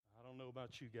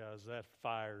about you guys, that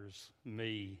fires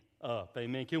me up.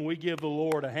 Amen. Can we give the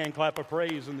Lord a hand clap of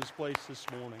praise in this place this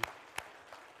morning?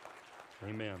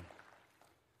 Amen.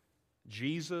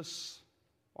 Jesus,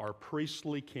 our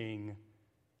priestly king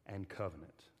and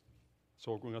covenant.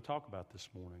 So what we're going to talk about this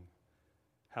morning.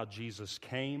 How Jesus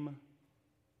came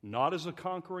not as a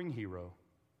conquering hero,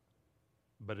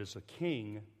 but as a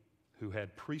king who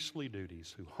had priestly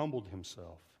duties, who humbled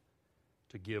himself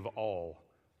to give all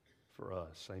for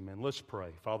us. Amen. Let's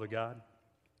pray. Father God,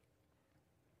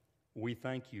 we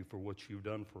thank you for what you've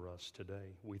done for us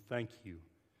today. We thank you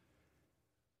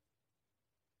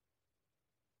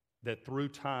that through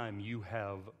time you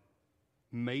have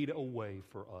made a way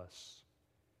for us.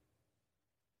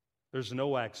 There's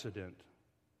no accident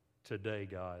today,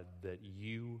 God, that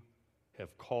you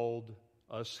have called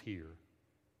us here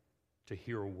to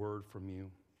hear a word from you.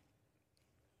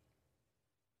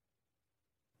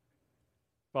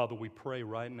 Father, we pray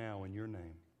right now in your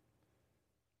name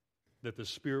that the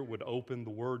Spirit would open the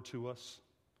word to us,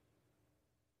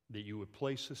 that you would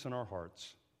place this in our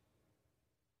hearts,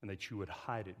 and that you would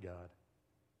hide it, God.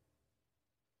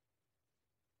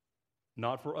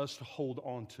 Not for us to hold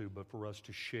on to, but for us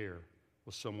to share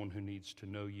with someone who needs to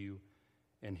know you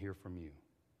and hear from you.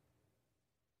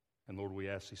 And Lord, we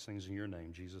ask these things in your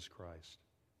name, Jesus Christ.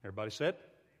 Everybody said?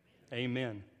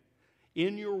 Amen.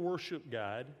 In your worship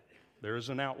guide, there is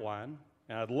an outline,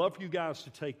 and I'd love for you guys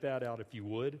to take that out if you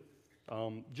would.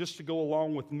 Just to go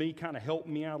along with me, kind of help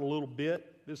me out a little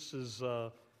bit. This is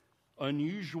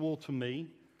unusual to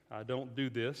me. I don't do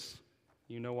this.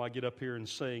 You know I get up here and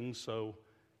sing, so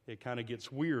it kind of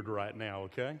gets weird right now,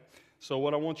 okay? So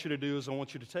what I want you to do is I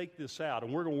want you to take this out,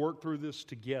 and we're going to work through this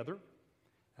together.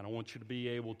 And I want you to be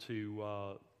able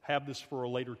to have this for a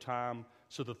later time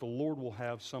so that the Lord will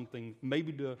have something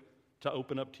maybe to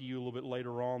open up to you a little bit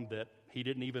later on that he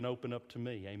didn't even open up to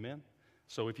me. Amen?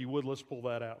 So if you would, let's pull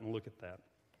that out and look at that.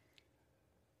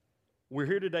 We're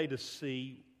here today to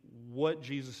see what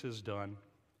Jesus has done,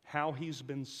 how he's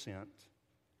been sent,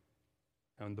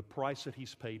 and the price that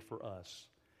he's paid for us.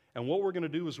 And what we're going to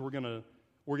do is we're going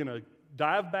to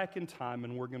dive back in time,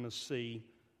 and we're going to see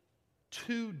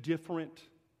two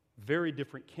very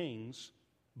different kings,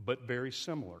 but very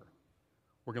similar.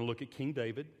 We're going to look at King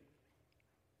David,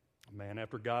 a man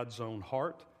after God's own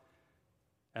heart,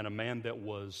 and a man that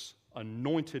was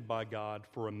anointed by God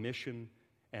for a mission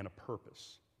and a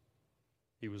purpose.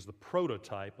 He was the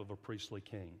prototype of a priestly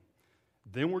king.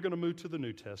 Then we're going to move to the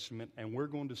New Testament, and we're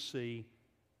going to see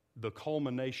the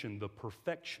culmination, the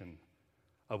perfection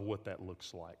of what that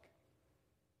looks like.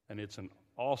 And it's an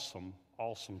awesome,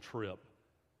 awesome trip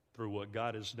through what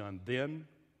God has done then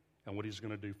and what he's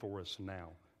going to do for us now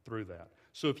through that.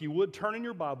 So if you would, turn in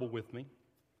your Bible with me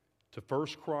to 1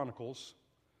 Chronicles.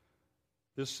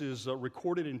 This is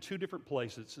recorded in two different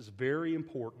places. It's very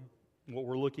important what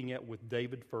we're looking at with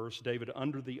David first, David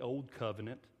under the Old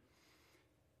Covenant.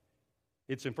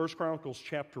 It's in 1 Chronicles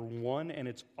chapter 1, and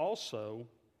it's also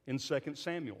in 2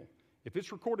 Samuel. If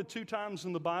it's recorded two times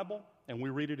in the Bible and we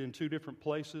read it in two different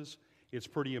places, it's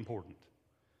pretty important.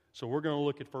 So we're going to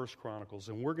look at 1 Chronicles,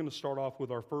 and we're going to start off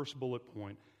with our first bullet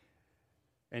point.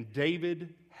 And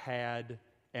David had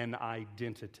an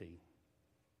identity.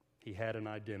 He had an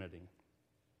identity.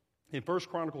 In 1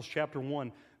 Chronicles chapter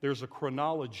 1, there's a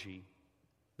chronology.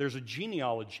 There's a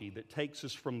genealogy that takes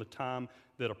us from the time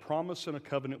that a promise and a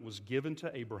covenant was given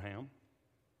to Abraham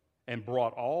and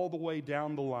brought all the way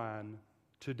down the line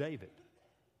to David.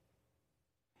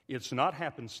 It's not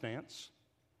happenstance.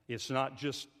 It's not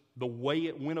just the way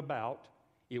it went about.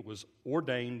 It was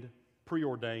ordained,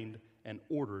 preordained, and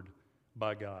ordered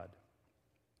by God.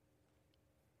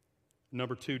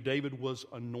 Number two, David was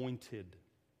anointed.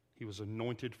 He was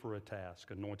anointed for a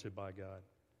task, anointed by God.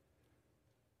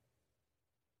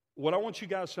 What I want you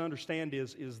guys to understand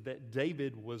is that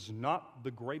David was not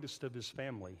the greatest of his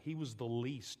family. He was the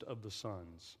least of the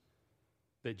sons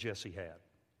that Jesse had.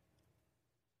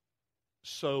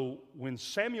 So when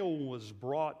Samuel was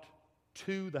brought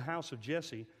to the house of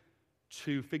Jesse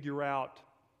to figure out,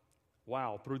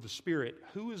 through the Spirit,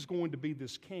 who is going to be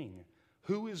this king?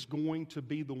 Who is going to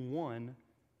be the one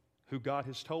who God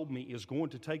has told me is going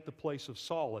to take the place of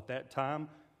Saul? At that time,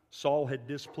 Saul had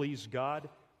displeased God.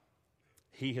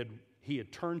 He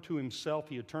had turned to himself.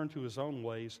 He had turned to his own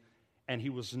ways, and he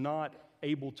was not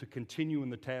able to continue in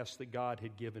the task that God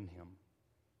had given him.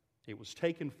 It was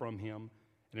taken from him,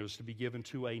 and it was to be given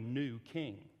to a new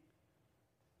king,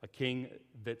 a king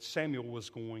that Samuel was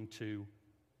going to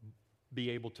be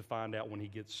able to find out when he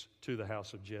gets to the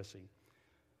house of Jesse.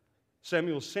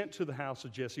 Samuel was sent to the house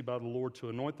of Jesse by the Lord to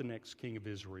anoint the next king of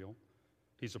Israel.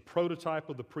 He's a prototype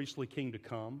of the priestly king to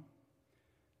come.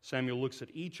 Samuel looks at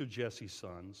each of Jesse's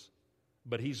sons,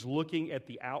 but he's looking at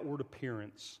the outward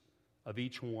appearance of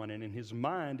each one. And in his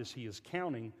mind, as he is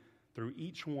counting through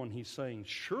each one, he's saying,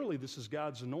 surely this is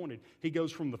God's anointed. He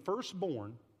goes from the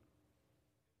firstborn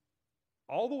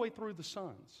all the way through the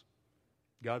sons.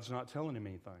 God's not telling him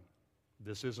anything.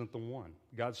 This isn't the one.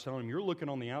 God's telling him, you're looking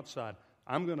on the outside.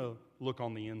 I'm going to look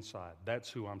on the inside. That's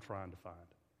who I'm trying to find.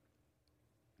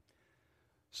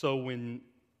 So when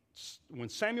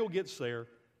Samuel gets there,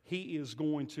 he is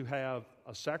going to have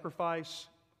a sacrifice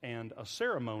and a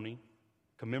ceremony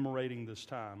commemorating this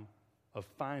time of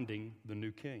finding the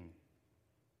new king.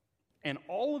 And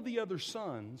all of the other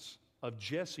sons of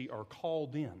Jesse are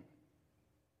called in,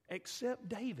 except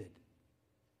David.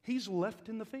 He's left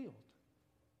in the field.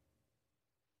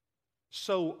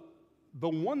 So the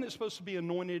one that's supposed to be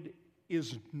anointed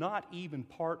is not even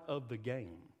part of the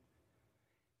game.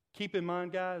 Keep in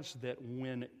mind, guys, that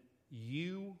when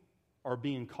you are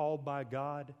being called by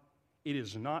God, it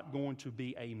is not going to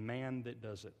be a man that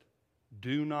does it.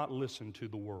 Do not listen to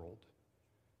the world.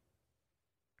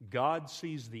 God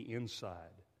sees the inside.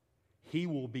 He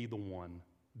will be the one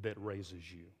that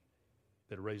raises you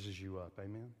up.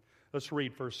 Amen? Let's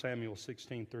read 1 Samuel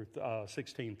 16,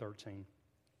 13.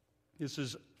 This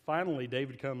is, finally,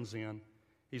 David comes in.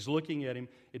 He's looking at him.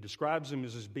 It describes him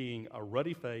as being a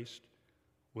ruddy-faced,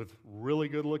 with really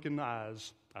good-looking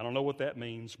eyes. I don't know what that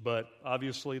means, but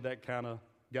obviously that kind of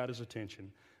got his attention.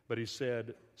 But he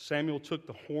said, Samuel took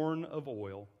the horn of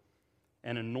oil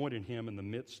and anointed him in the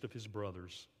midst of his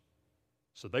brothers.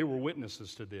 So they were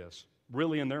witnesses to this.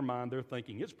 Really, in their mind, they're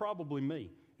thinking, it's probably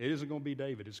me. It isn't going to be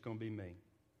David, it's going to be me.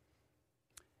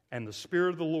 And the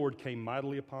Spirit of the Lord came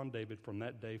mightily upon David from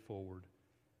that day forward.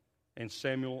 And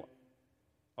Samuel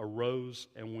arose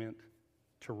and went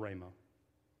to Ramah.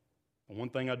 And one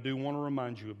thing I do want to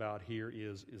remind you about here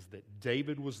is that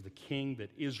David was the king that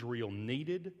Israel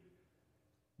needed,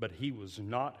 but he was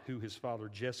not who his father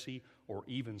Jesse or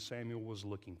even Samuel was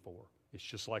looking for. It's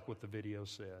just like what the video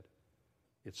said.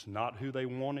 It's not who they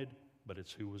wanted, but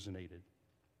it's who was needed.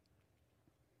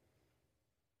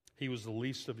 He was the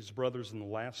least of his brothers and the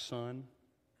last son.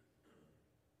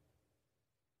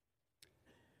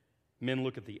 Men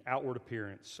look at the outward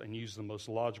appearance and use the most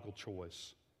logical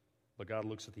choice. But God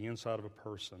looks at the inside of a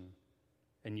person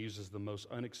and uses the most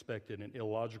unexpected and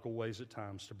illogical ways at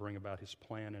times to bring about his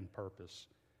plan and purpose.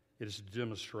 It is to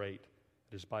demonstrate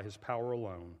it is by his power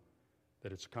alone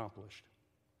that it's accomplished.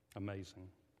 Amazing.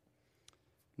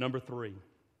 Number 3,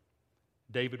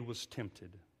 David was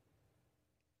tempted.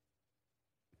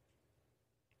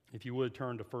 If you would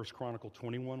turn to 1 Chronicles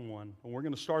 21:1, and we're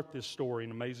going to start this story,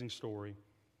 an amazing story,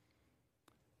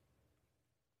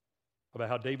 about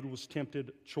how David was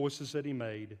tempted, choices that he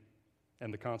made,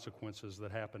 and the consequences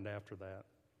that happened after that.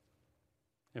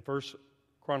 In 1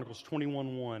 Chronicles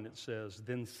 21:1, it says,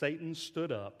 Then Satan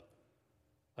stood up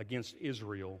against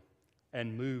Israel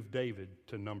and moved David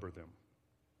to number them.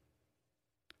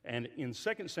 And in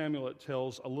 2 Samuel, it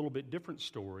tells a little bit different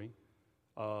story,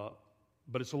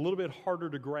 but it's a little bit harder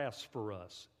to grasp for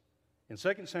us. In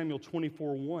 2 Samuel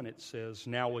 24:1, it says,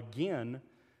 Now again,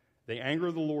 the anger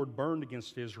of the Lord burned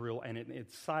against Israel, and it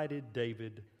incited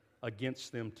David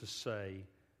against them to say,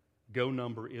 Go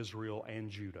number Israel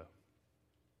and Judah.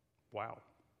 Wow.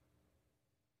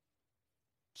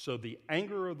 So the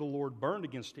anger of the Lord burned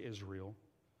against Israel,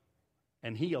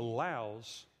 and he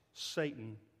allows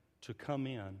Satan to come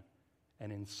in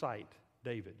and incite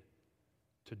David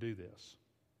to do this.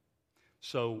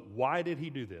 So why did he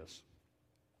do this?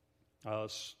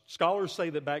 Scholars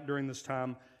say that back during this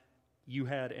time, you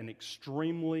had an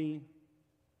extremely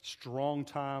strong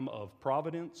time of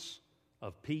providence,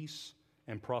 of peace,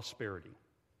 and prosperity.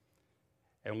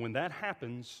 And when that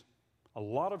happens, a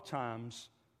lot of times,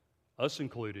 us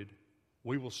included,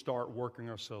 we will start working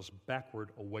ourselves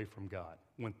backward away from God.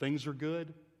 When things are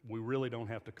good, we really don't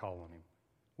have to call on him.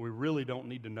 We really don't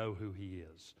need to know who he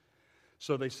is.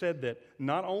 So they said that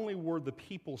not only were the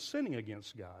people sinning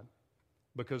against God,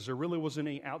 because there really wasn't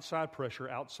any outside pressure,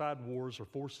 outside wars or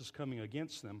forces coming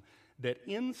against them, that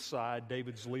inside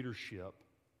David's leadership,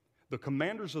 the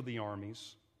commanders of the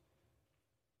armies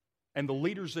and the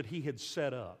leaders that he had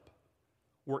set up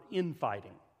were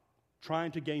infighting,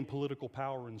 trying to gain political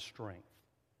power and strength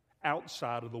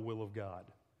outside of the will of God.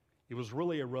 It was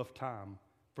really a rough time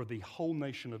for the whole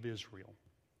nation of Israel.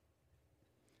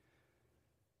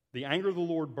 The anger of the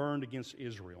Lord burned against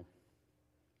Israel.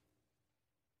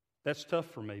 That's tough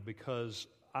for me because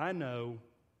I know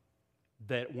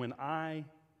that when I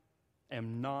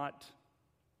am not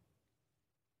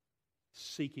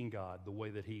seeking God the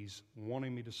way that he's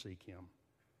wanting me to seek him,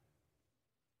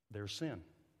 there's sin.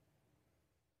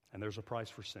 And there's a price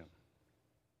for sin.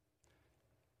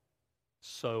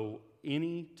 So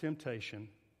any temptation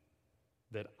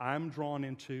that I'm drawn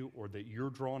into or that you're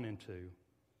drawn into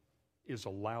is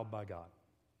allowed by God.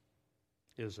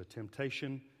 It is a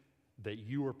temptation that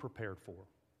you are prepared for.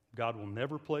 God will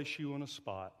never place you in a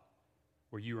spot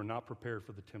where you are not prepared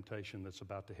for the temptation that's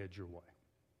about to head your way.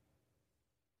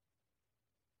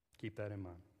 Keep that in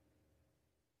mind.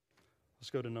 Let's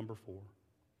go to number 4.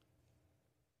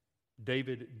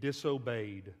 David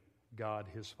disobeyed God,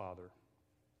 his father.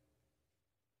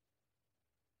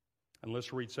 And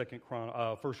let's read 1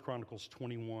 Chronicles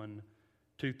 21,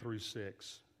 2 through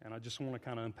 6. And I just want to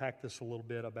kind of unpack this a little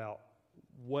bit about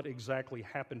what exactly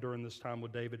happened during this time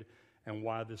with David and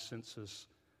why this census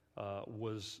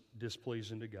was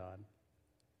displeasing to God.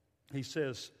 He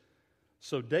says,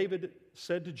 "So David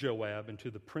said to Joab and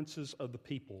to the princes of the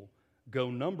people,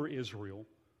 'Go number Israel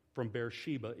from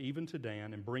Beersheba even to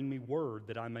Dan, and bring me word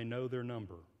that I may know their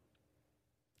number.'"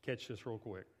 Catch this real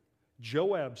quick.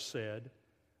 Joab said,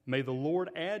 "May the Lord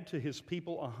add to his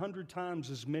people 100 times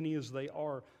as many as they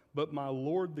are, but my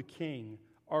lord the king,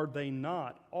 are they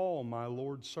not all my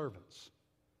lord's servants?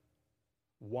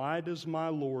 Why does my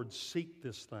lord seek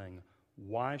this thing?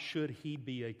 Why should he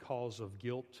be a cause of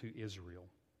guilt to Israel?"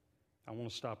 I want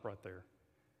to stop right there.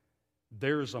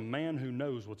 There is a man who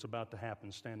knows what's about to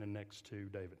happen standing next to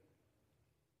David.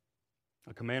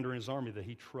 A commander in his army that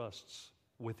he trusts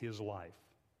with his life.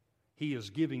 He is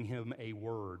giving him a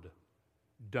word.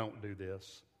 Don't do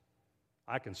this.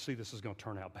 I can see this is going to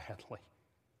turn out badly.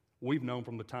 We've known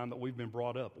from the time that we've been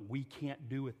brought up, we can't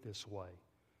do it this way.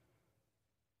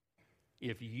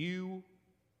 If you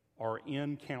are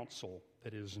in counsel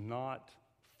that is not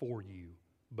for you,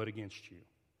 but against you,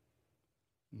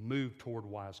 move toward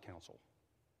wise counsel.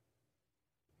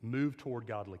 Move toward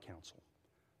godly counsel.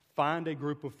 Find a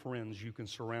group of friends you can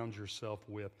surround yourself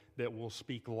with that will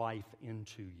speak life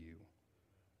into you.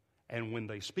 And when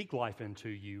they speak life into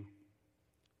you,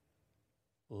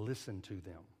 listen to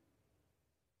them.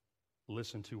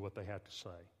 Listen to what they have to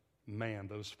say. Man,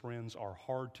 those friends are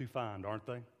hard to find, aren't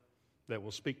they? That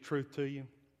will speak truth to you.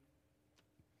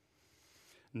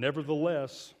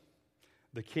 Nevertheless,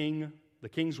 the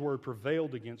king's word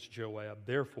prevailed against Joab.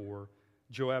 Therefore,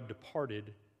 Joab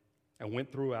departed and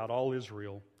went throughout all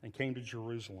Israel and came to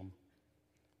Jerusalem.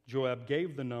 Joab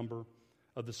gave the number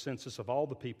of the census of all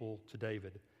the people to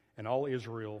David and all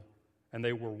Israel, and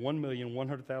they were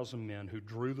 1,100,000 men who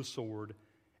drew the sword,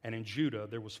 and in Judah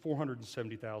there was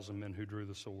 470,000 men who drew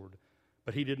the sword.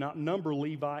 But he did not number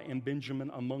Levi and Benjamin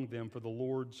among them, for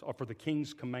the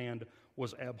king's command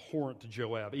was abhorrent to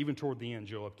Joab. Even toward the end,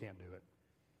 Joab can't do it.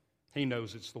 He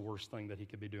knows it's the worst thing that he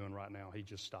could be doing right now. He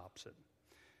just stops it.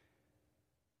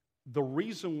 The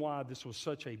reason why this was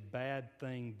such a bad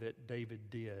thing that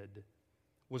David did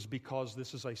was because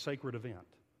this is a sacred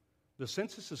event. The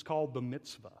census is called the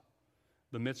mitzvah.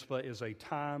 The mitzvah is a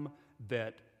time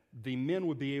that the men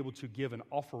would be able to give an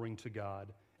offering to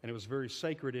God, and it was very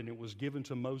sacred, and it was given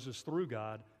to Moses through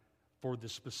God for the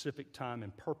specific time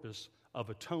and purpose of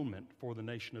atonement for the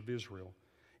nation of Israel.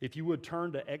 If you would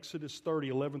turn to Exodus 30,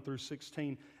 11 through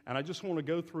 16, and I just want to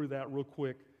go through that real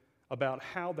quick about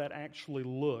how that actually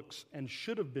looks and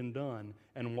should have been done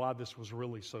and why this was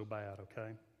really so bad,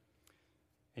 okay?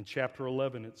 In chapter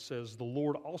 11, it says, "The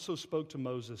Lord also spoke to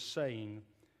Moses, saying,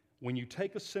 'When you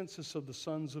take a census of the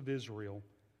sons of Israel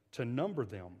to number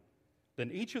them,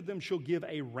 then each of them shall give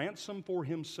a ransom for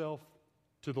himself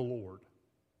to the Lord.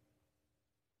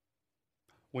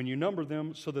 When you number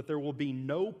them, so that there will be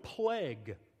no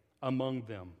plague among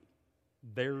them.'"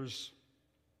 There's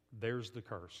the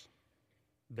curse.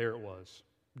 There it was.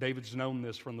 David's known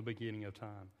this from the beginning of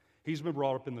time. He's been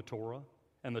brought up in the Torah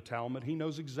and the Talmud. He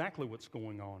knows exactly what's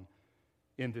going on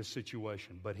in this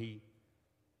situation, but he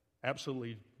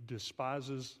absolutely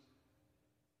despises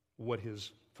what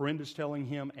his friend is telling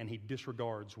him, and he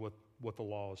disregards what the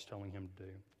law is telling him to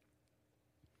do.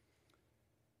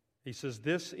 He says,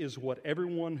 "This is what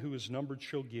everyone who is numbered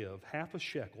shall give, half a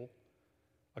shekel.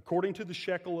 According to the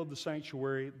shekel of the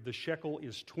sanctuary, the shekel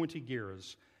is 20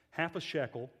 gerahs, half a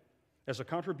shekel, as a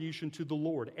contribution to the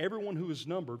Lord. Everyone who is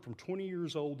numbered from 20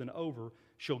 years old and over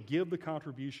shall give the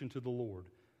contribution to the Lord.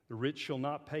 The rich shall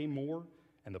not pay more,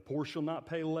 and the poor shall not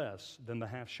pay less than the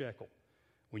half shekel.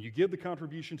 When you give the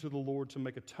contribution to the Lord to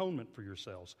make atonement for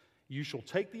yourselves, you shall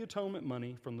take the atonement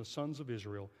money from the sons of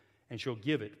Israel and shall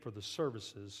give it for the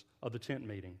services of the tent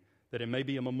meeting, that it may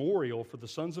be a memorial for the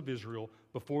sons of Israel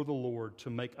before the Lord to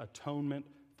make atonement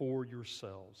for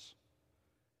yourselves."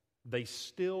 They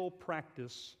still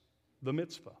practice the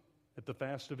mitzvah. at the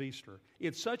fast of Easter.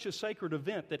 It's such a sacred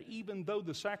event that even though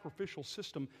the sacrificial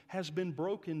system has been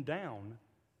broken down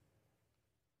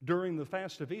during the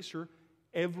fast of Easter,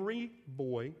 every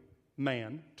boy,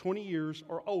 man, 20 years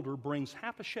or older, brings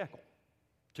half a shekel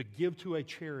to give to a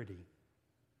charity.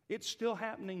 It's still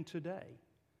happening today.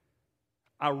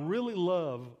 I really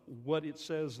love what it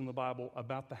says in the Bible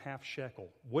about the half shekel.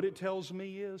 What it tells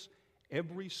me is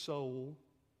every soul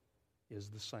is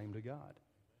the same to God.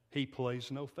 He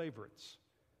plays no favorites.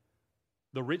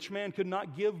 The rich man could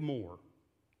not give more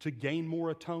to gain more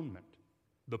atonement.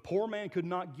 The poor man could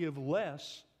not give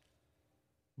less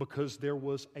because there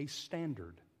was a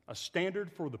standard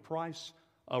for the price,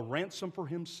 a ransom for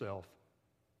himself,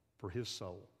 for his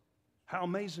soul. How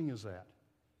amazing is that?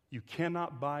 You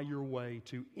cannot buy your way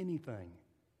to anything.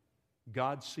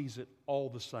 God sees it all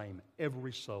the same.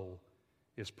 Every soul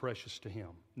is precious to Him.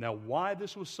 Now, why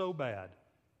this was so bad?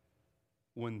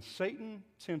 When Satan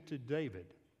tempted David,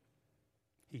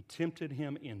 he tempted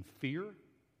him in fear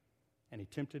and he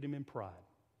tempted him in pride.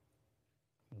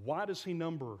 Why does he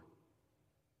number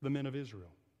the men of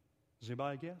Israel? Does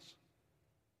anybody guess?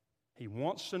 He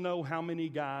wants to know how many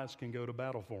guys can go to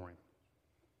battle for him.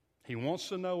 He wants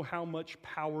to know how much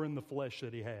power in the flesh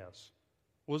that he has.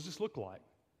 What does this look like?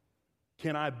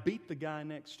 Can I beat the guy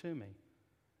next to me?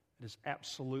 It is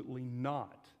absolutely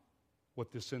not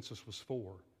what this census was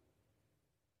for.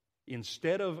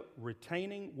 Instead of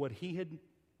retaining what he had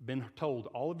been told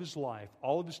all of his life,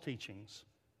 all of his teachings,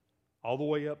 all the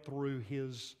way up through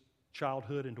his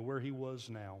childhood and to where he was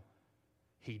now,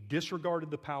 he disregarded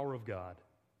the power of God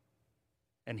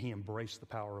and he embraced the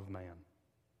power of man.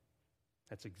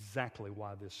 That's exactly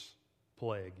why this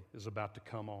plague is about to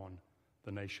come on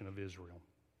the nation of Israel.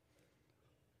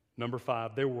 Number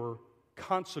 5, there were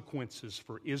consequences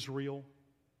for Israel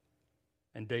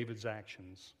and David's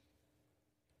actions.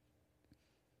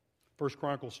 1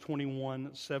 Chronicles 21,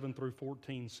 7 through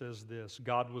 14 says this: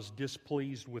 God was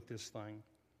displeased with this thing,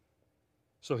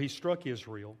 so he struck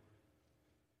Israel.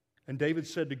 And David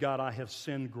said to God, I have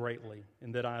sinned greatly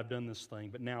in that I have done this thing,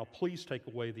 but now please take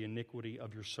away the iniquity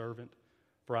of your servant,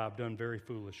 for I have done very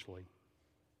foolishly.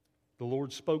 The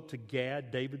Lord spoke to Gad,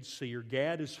 David's seer.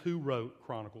 Gad is who wrote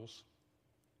Chronicles.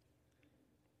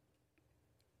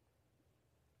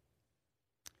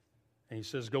 And he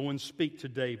says, go and speak to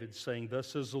David, saying,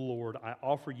 thus says the Lord, I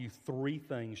offer you 3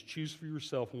 things. Choose for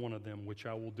yourself one of them, which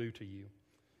I will do to you.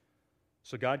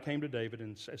 So Gad came to David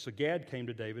and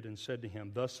said to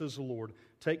him, thus says the Lord,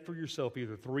 take for yourself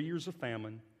either 3 years of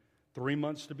famine, 3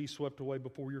 months to be swept away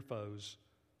before your foes,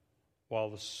 while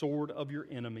the sword of your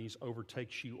enemies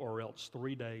overtakes you, or else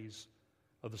 3 days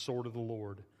of the sword of the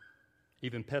Lord,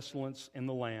 even pestilence in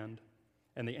the land,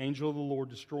 and the angel of the Lord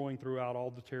destroying throughout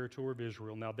all the territory of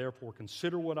Israel. Now therefore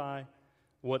consider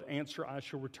what answer I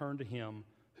shall return to him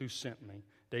who sent me.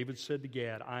 David said to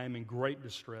Gad, I am in great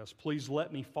distress. Please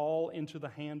let me fall into the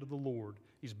hand of the Lord.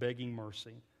 He's begging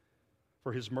mercy.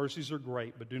 For his mercies are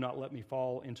great, but do not let me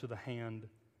fall into the hand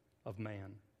of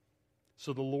man.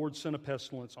 So the Lord sent a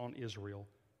pestilence on Israel.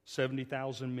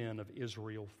 70,000 men of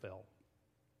Israel fell.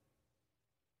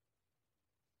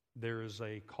 There is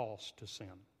a cost to sin.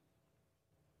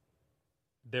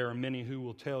 There are many who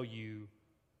will tell you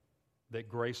that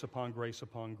grace upon grace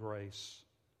upon grace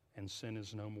and sin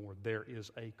is no more. There is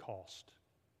a cost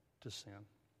to sin.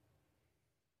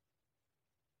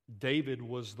 David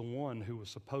was the one who was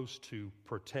supposed to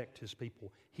protect his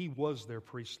people. He was their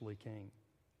priestly king.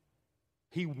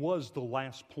 He was the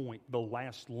last point, the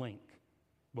last link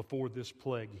before this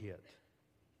plague hit.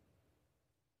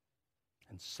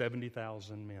 And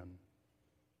 70,000 men,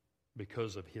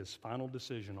 because of his final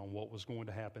decision on what was going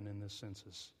to happen in this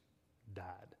census,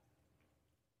 died.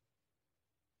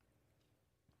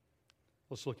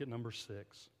 Let's look at number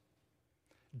 6.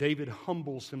 David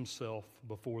humbles himself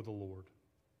before the Lord.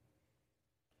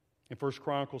 In 1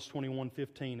 Chronicles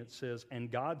 21:15 it says, and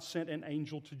God sent an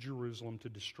angel to Jerusalem to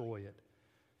destroy it.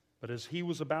 But as he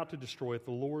was about to destroy it,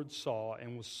 the Lord saw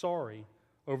and was sorry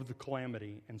over the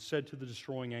calamity and said to the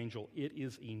destroying angel, it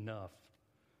is enough.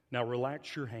 Now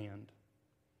relax your hand.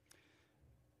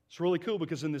 It's really cool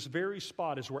because in this very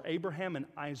spot is where Abraham and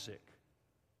Isaac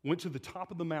went to the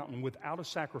top of the mountain without a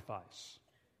sacrifice.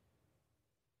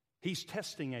 He's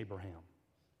testing Abraham.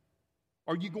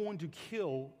 Are you going to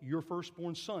kill your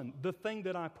firstborn son, the thing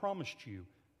that I promised you,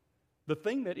 the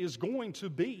thing that is going to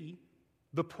be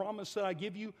the promise that I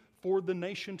give you for the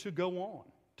nation to go on,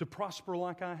 to prosper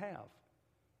like I have?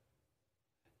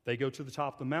 They go to the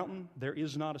top of the mountain. There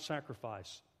is not a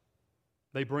sacrifice.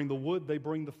 They bring the wood, they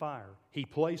bring the fire. He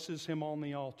places him on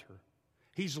the altar.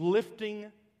 He's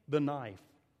lifting the knife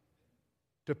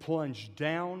to plunge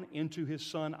down into his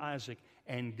son Isaac,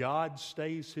 and God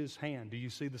stays his hand. Do you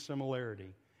see the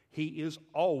similarity? He is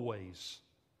always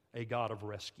a God of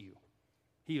rescue.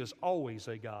 He is always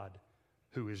a God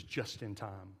who is just in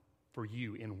time for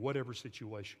you in whatever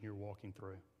situation you're walking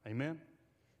through. Amen?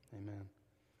 Amen.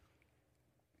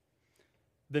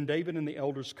 Then David and the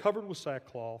elders, covered with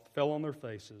sackcloth, fell on their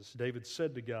faces. David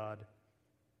said to God,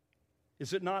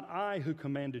 "Is it not I who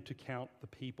commanded to count the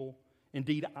people?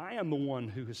 Indeed, I am the one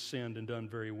who has sinned and done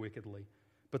very wickedly.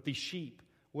 But these sheep,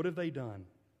 what have they done?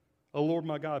 O Lord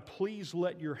my God, please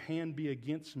let your hand be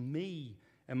against me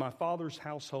and my father's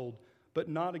household, but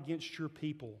not against your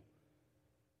people,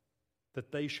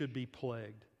 that they should be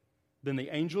plagued." Then the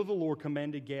angel of the Lord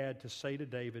commanded Gad to say to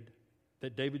David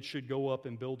that David should go up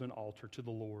and build an altar to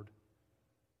the Lord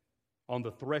on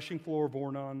the threshing floor of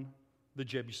Ornan the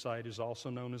Jebusite, is also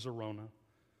known as Arona.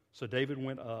 So David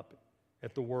went up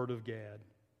at the word of Gad.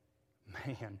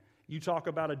 Man, you talk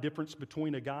about a difference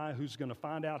between a guy who's going to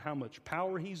find out how much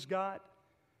power he's got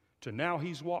to now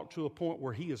he's walked to a point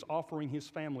where he is offering his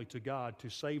family to God to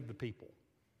save the people.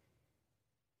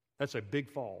 That's a big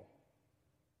fall.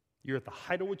 You're at the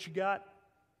height of what you got.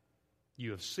 You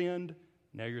have sinned.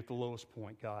 Now you're at the lowest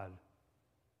point. God,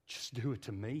 just do it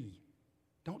to me.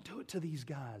 Don't do it to these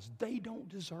guys. They don't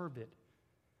deserve it.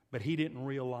 But he didn't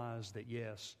realize that,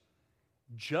 yes,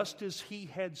 just as he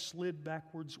had slid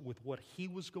backwards with what he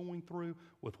was going through,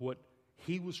 with what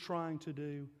he was trying to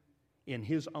do in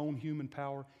his own human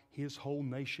power, his whole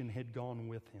nation had gone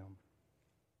with him.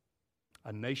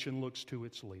 A nation looks to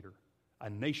its leader. A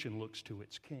nation looks to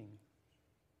its king.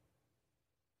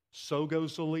 So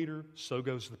goes the leader, so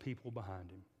goes the people behind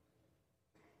him.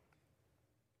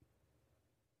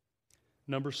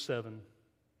 Number 7,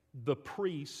 the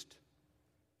priest,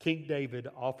 King David,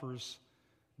 offers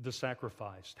the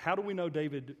sacrifice. How do we know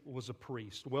David was a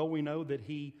priest? Well, we know that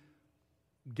he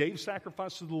gave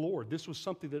sacrifice to the Lord. This was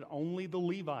something that only the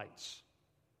Levites,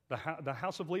 the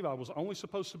house of Levi, was only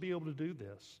supposed to be able to do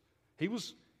this. He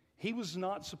was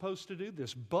not supposed to do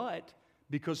this, but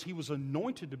because he was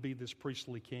anointed to be this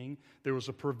priestly king, there was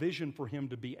a provision for him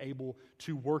to be able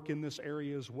to work in this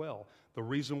area as well. The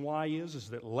reason why is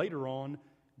that later on,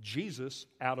 Jesus,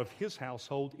 out of his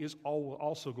household, is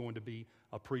also going to be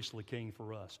a priestly king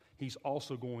for us. He's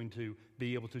also going to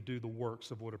be able to do the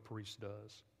works of what a priest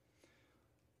does.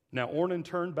 Now Ornan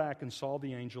turned back and saw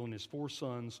the angel, and his 4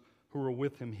 sons who were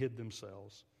with him hid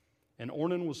themselves. And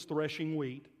Ornan was threshing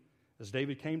wheat. As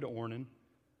David came to Ornan,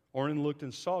 Ornan looked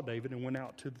and saw David and went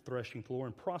out to the threshing floor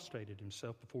and prostrated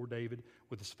himself before David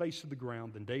with his face to the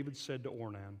ground. Then David said to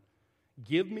Ornan,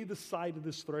 "Give me the site of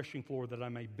this threshing floor that I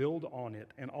may build on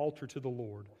it an altar to the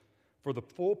Lord. For the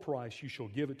full price you shall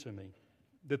give it to me,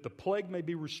 that the plague may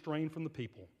be restrained from the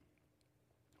people."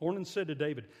 Ornan said to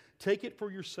David, "Take it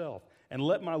for yourself, and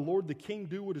let my lord the king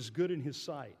do what is good in his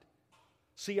sight.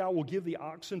 See, I will give the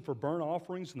oxen for burnt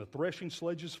offerings, and the threshing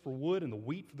sledges for wood, and the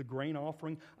wheat for the grain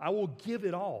offering. I will give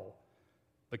it all."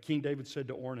 But King David said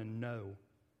to Ornan, "No,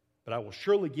 but I will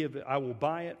surely give it. I will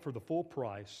buy it for the full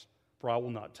price, for I will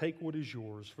not take what is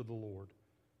yours for the Lord,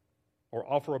 or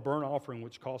offer a burnt offering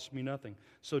which costs me nothing."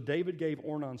 So David gave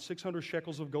Ornan 600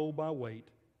 shekels of gold by weight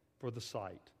for the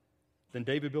site. Then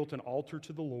David built an altar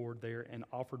to the Lord there and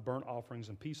offered burnt offerings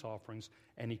and peace offerings.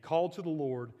 And he called to the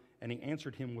Lord, and he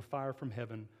answered him with fire from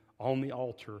heaven on the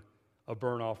altar of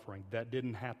burnt offering. That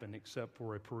didn't happen except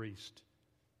for a priest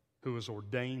who was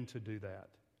ordained to do that.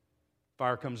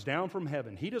 Fire comes down from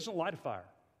heaven. He doesn't light a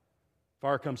fire.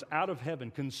 Fire comes out of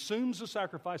heaven, consumes the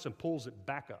sacrifice, and pulls it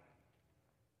back up.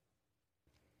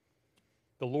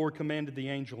 The Lord commanded the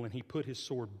angel, and he put his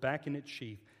sword back in its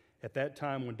sheath. At that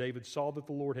time, when David saw that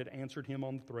the Lord had answered him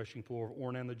on the threshing floor of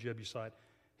Ornan the Jebusite,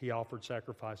 he offered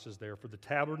sacrifices there. For the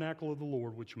tabernacle of the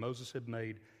Lord, which Moses had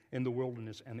made in the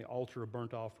wilderness, and the altar of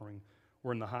burnt offering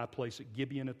were in the high place at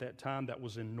Gibeon at that time. That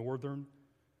was in northern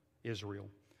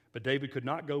Israel. But David could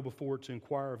not go before it to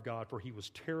inquire of God, for he was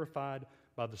terrified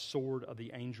by the sword of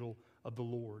the angel of the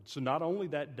Lord. So not only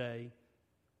that day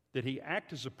did he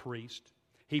act as a priest,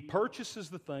 he purchases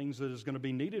the things that is going to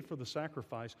be needed for the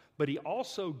sacrifice, but he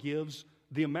also gives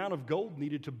the amount of gold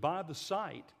needed to buy the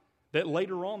site that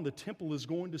later on the temple is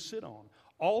going to sit on,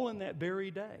 all in that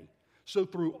very day. So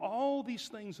through all these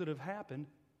things that have happened,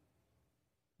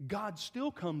 God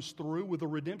still comes through with a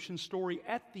redemption story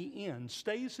at the end,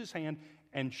 stays his hand,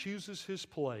 and chooses his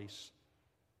place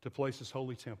to place his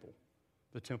holy temple,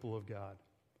 the temple of God.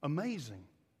 Amazing.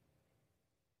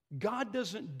 God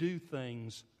doesn't do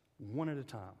things one at a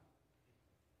time.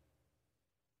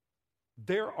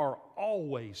 There are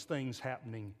always things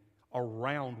happening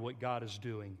around what God is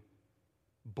doing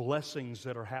blessings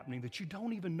that are happening that you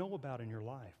don't even know about in your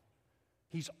life.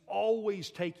 He's always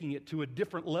taking it to a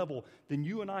different level than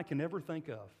you and I can ever think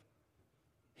of.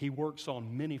 He works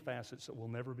on many facets that we'll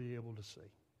never be able to see.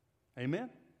 Amen?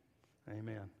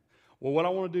 Amen. Well, what I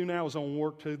want to do now is I want to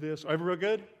work through this. Everybody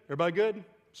good? Everybody good?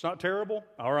 It's not terrible?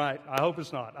 All right. I hope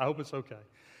it's not. I hope it's okay.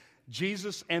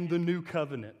 Jesus and the new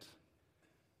covenant.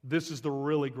 This is the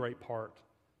really great part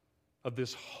of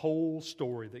this whole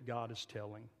story that God is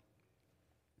telling.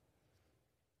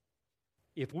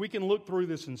 If we can look through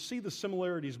this and see the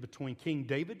similarities between King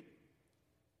David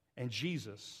and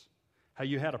Jesus, how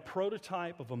you had a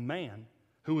prototype of a man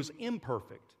who was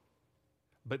imperfect,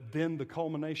 but then the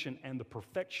culmination and the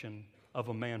perfection of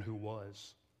a man who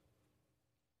was.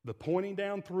 The pointing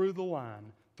down through the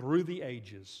line, through the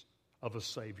ages of a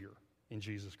Savior in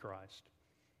Jesus Christ.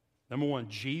 Number one,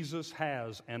 Jesus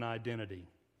has an identity.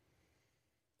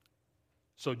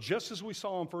 So just as we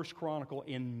saw in 1 Chronicle,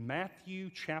 in Matthew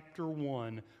chapter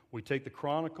 1, we take the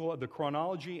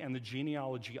chronology and the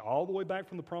genealogy all the way back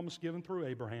from the promise given through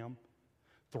Abraham,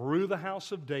 through the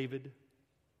house of David,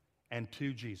 and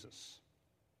to Jesus.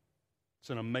 It's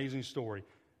an amazing story.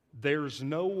 There's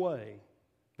no way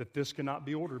that this cannot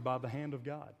be ordered by the hand of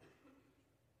God.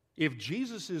 If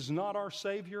Jesus is not our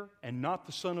Savior and not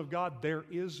the Son of God, there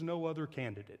is no other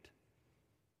candidate.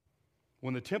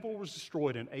 When the temple was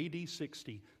destroyed in AD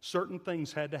 60, certain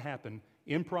things had to happen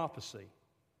in prophecy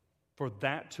for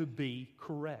that to be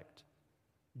correct.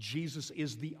 Jesus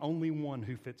is the only one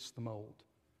who fits the mold.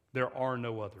 There are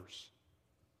no others.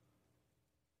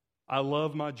 I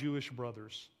love my Jewish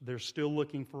brothers. They're still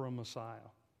looking for a Messiah.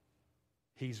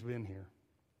 He's been here.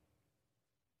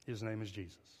 His name is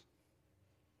Jesus.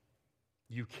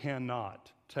 You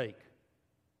cannot take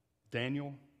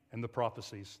Daniel and the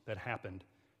prophecies that happened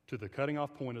to the cutting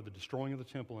off point of the destroying of the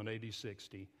temple in AD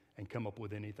 60 and come up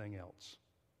with anything else.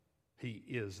 He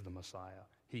is the Messiah.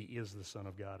 He is the Son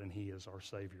of God, and He is our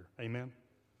Savior. Amen?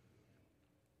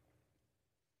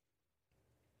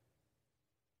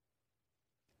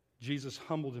 Jesus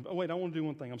humbled him. Oh, wait, I want to do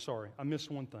one thing. I'm sorry. I missed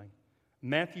one thing.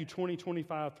 Matthew 20,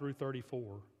 25 through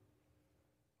 34.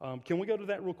 Can we go to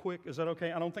that real quick? Is that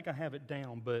okay? I don't think I have it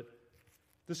down, but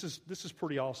this is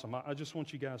pretty awesome. I just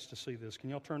want you guys to see this.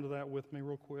 Can y'all turn to that with me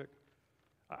real quick?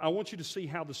 I want you to see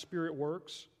how the Spirit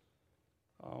works,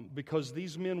 because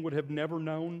these men would have never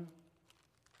known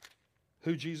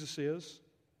who Jesus is.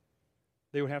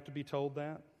 They would have to be told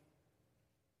that.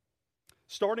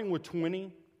 Starting with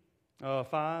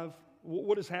 25,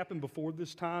 what has happened before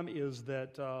this time is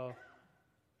that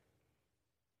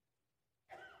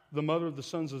the mother of the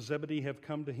sons of Zebedee have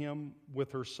come to him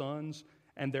with her sons,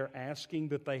 and they're asking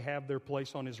that they have their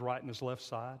place on his right and his left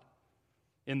side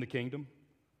in the kingdom.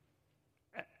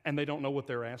 And they don't know what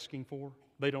they're asking for.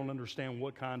 They don't understand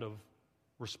what kind of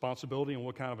responsibility and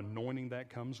what kind of anointing that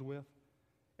comes with.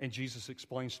 And Jesus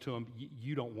explains to them,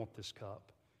 you don't want this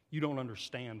cup. You don't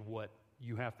understand what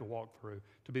you have to walk through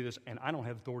to be this, and I don't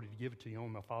have authority to give it to you,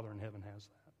 only my Father in heaven has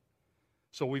that.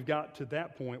 So we've got to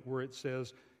that point where it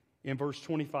says in verse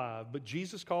 25, but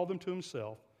Jesus called them to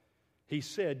himself. He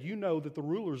said, you know that the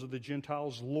rulers of the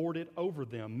Gentiles lord it over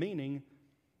them, meaning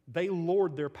they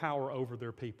lord their power over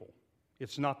their people.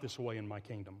 It's not this way in my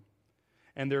kingdom.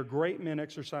 And their great men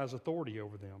exercise authority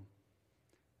over them.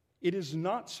 It is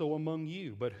not so among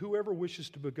you, but whoever wishes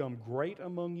to become great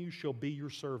among you shall be your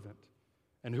servant.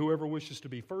 And whoever wishes to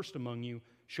be first among you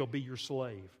shall be your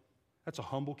slave. That's a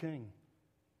humble king.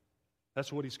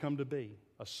 That's what he's come to be,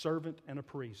 a servant and a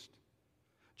priest.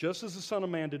 Just as the Son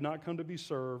of Man did not come to be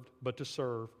served, but to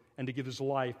serve, and to give his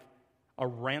life a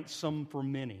ransom for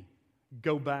many.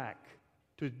 Go back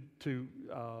to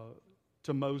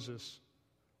Moses,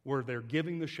 where they're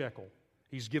giving the shekel.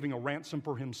 He's giving a ransom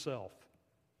for himself.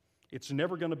 It's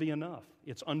never going to be enough.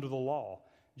 It's under the law.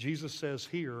 Jesus says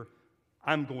here,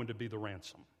 I'm going to be the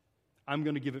ransom. I'm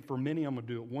going to give it for many. I'm going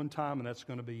to do it one time, and that's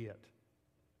going to be it.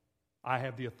 I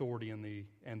have the authority and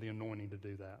the anointing to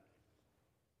do that.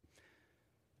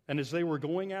 And as they were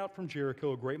going out from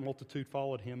Jericho, a great multitude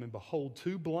followed him, and behold,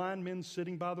 2 blind men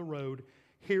sitting by the road,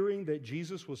 hearing that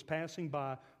Jesus was passing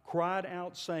by, cried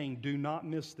out, saying, do not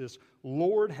miss this.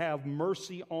 Lord, have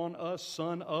mercy on us,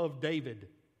 Son of David.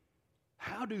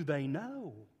 How do they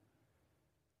know?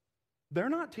 They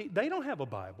don't have a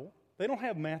Bible. They don't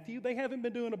have Matthew. They haven't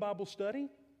been doing a Bible study.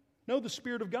 No, the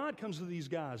Spirit of God comes to these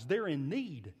guys. They're in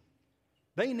need.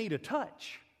 They need a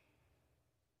touch.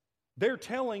 They're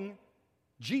telling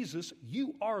Jesus,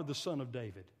 you are the Son of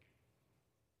David.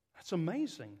 That's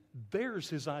amazing. There's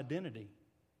his identity.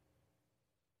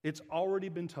 It's already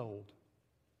been told.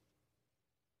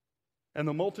 And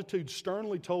the multitude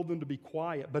sternly told them to be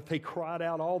quiet, but they cried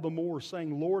out all the more,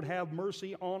 saying, Lord, have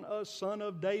mercy on us, Son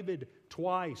of David.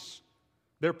 Twice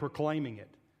they're proclaiming it.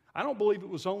 I don't believe it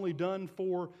was only done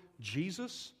for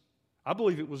Jesus. I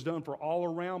believe it was done for all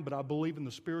around, but I believe in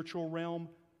the spiritual realm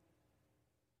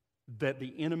that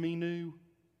the enemy knew,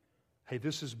 hey,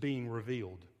 this is being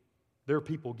revealed. There are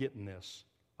people getting this.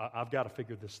 I've got to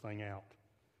figure this thing out.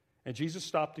 And Jesus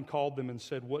stopped and called them and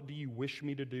said, what do you wish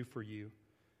me to do for you?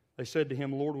 They said to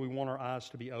him, Lord, we want our eyes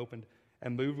to be opened.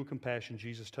 And moved with compassion,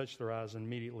 Jesus touched their eyes, and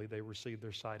immediately they received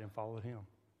their sight and followed him.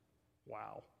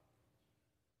 Wow.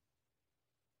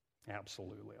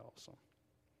 Absolutely awesome.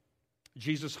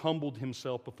 Jesus humbled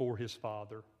himself before his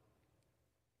Father.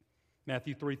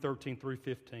 Matthew 3:13 through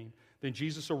 15. Then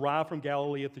Jesus arrived from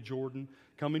Galilee at the Jordan,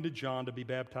 coming to John to be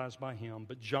baptized by him.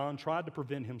 But John tried to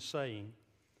prevent him, saying,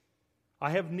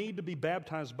 I have need to be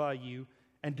baptized by you,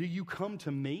 and do you come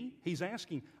to me? He's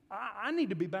asking, I need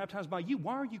to be baptized by you.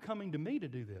 Why are you coming to me to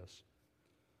do this?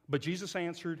 But Jesus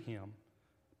answered him,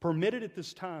 permit it at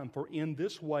this time, for in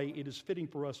this way it is fitting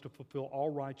for us to fulfill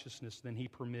all righteousness. Then he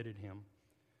permitted him.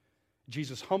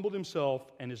 Jesus humbled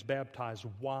himself and is baptized.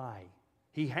 Why?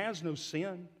 He has no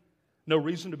sin, no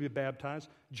reason to be baptized.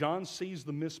 John sees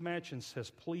the mismatch and says,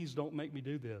 please don't make me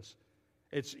do this.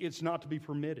 It's not to be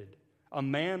permitted. A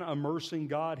man immersing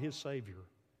God, his Savior.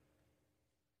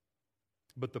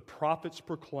 But the prophets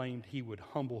proclaimed he would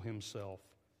humble himself.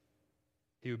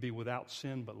 He would be without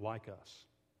sin, but like us.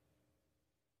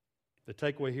 The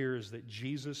takeaway here is that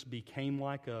Jesus became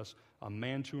like us, a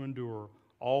man to endure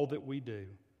all that we do,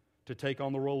 to take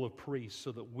on the role of priest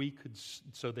so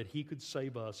that he could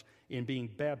save us. In being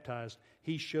baptized,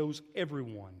 he shows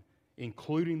everyone,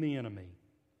 including the enemy,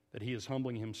 that he is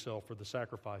humbling himself for the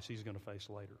sacrifice he's going to face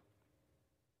later.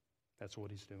 That's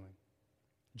what he's doing.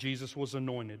 Jesus was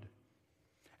anointed.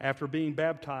 After being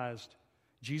baptized,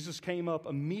 Jesus came up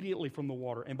immediately from the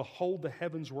water, and behold, the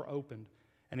heavens were opened,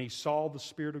 and he saw the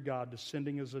Spirit of God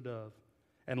descending as a dove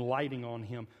and lighting on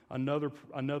him. Another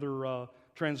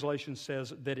translation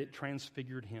says that it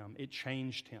transfigured him. It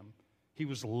changed him. He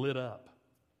was lit up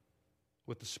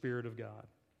with the Spirit of God.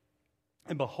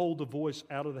 And behold, a voice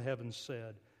out of the heavens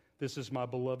said, this is my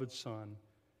beloved Son,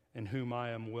 in whom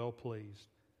I am well pleased.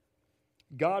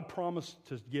 God promised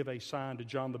to give a sign to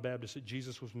John the Baptist that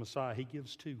Jesus was Messiah. He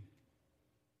gives two.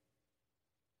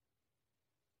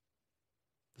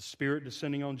 The Spirit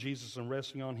descending on Jesus and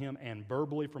resting on him, and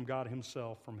verbally from God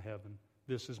himself from heaven.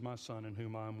 This is my Son in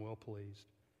whom I am well pleased.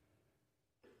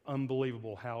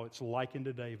 Unbelievable how it's likened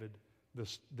to David,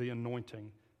 the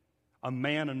anointing. A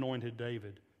man anointed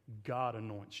David. God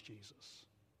anoints Jesus.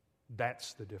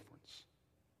 That's the difference.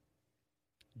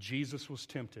 Jesus was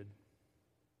tempted.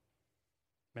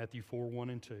 Matthew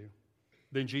 4:1 and 2.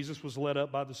 Then Jesus was led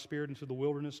up by the Spirit into the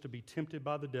wilderness to be tempted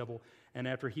by the devil, and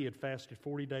after he had fasted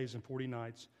 40 days and 40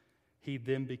 nights, he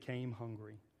then became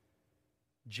hungry.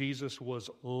 Jesus was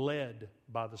led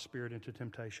by the Spirit into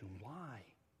temptation. Why?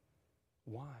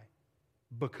 Why?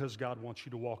 Because God wants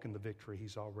you to walk in the victory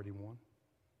he's already won,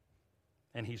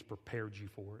 and he's prepared you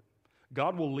for it.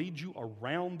 God will lead you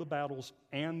around the battles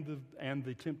and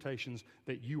the temptations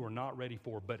that you are not ready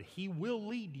for, but he will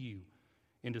lead you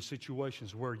into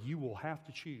situations where you will have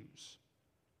to choose.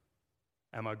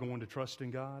 Am I going to trust in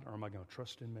God, or am I going to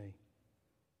trust in me?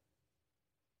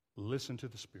 Listen to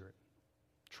the Spirit.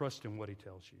 Trust in what he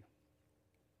tells you.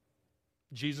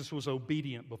 Jesus was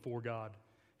obedient before God,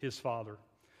 his Father.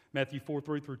 Matthew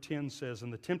 4:3 through 10 says,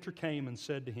 and the tempter came and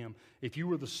said to him, if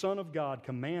you are the Son of God,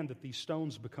 command that these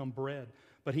stones become bread.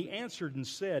 But he answered and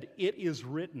said, it is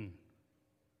written.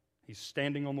 He's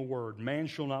standing on the word. Man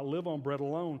shall not live on bread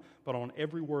alone, but on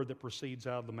every word that proceeds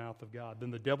out of the mouth of God.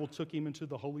 Then the devil took him into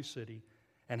the holy city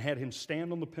and had him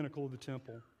stand on the pinnacle of the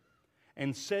temple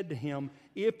and said to him,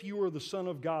 if you are the Son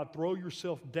of God, throw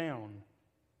yourself down.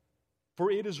 For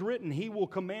it is written, he will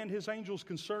command his angels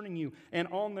concerning you, and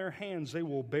on their hands they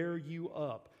will bear you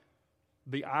up.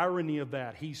 The irony of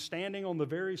that, he's standing on the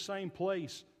very same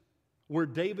place where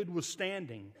David was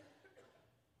standing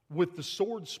with the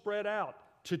sword spread out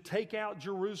to take out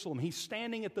Jerusalem. He's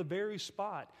standing at the very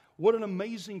spot. What an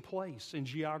amazing place in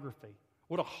geography.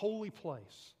 What a holy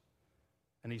place.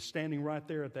 And he's standing right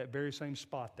there at that very same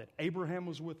spot that Abraham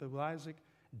was with Isaac,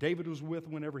 David was with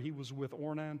whenever he was with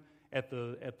Ornan at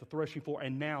the threshing floor,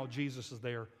 and now Jesus is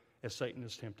there as Satan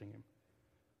is tempting him.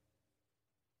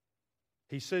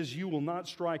 He says, you will not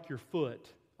strike your foot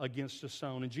against a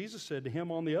stone. And Jesus said to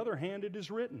him, on the other hand, it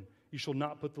is written, you shall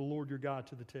not put the Lord your God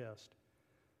to the test.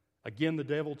 Again, the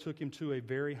devil took him to a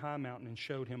very high mountain and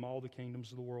showed him all the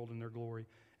kingdoms of the world and their glory.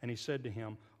 And he said to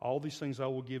him, all these things I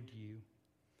will give to you,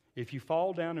 If you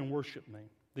fall down and worship me,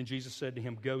 then Jesus said to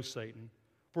him, Go, Satan,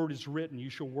 for it is written, You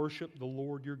shall worship the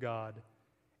Lord your God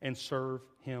and serve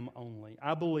him only.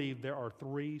 I believe there are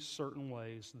three certain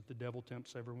ways that the devil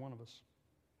tempts every one of us.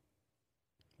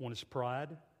 One is pride,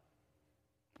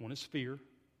 one is fear,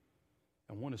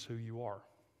 and one is who you are.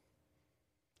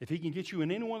 If he can get you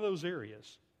in any one of those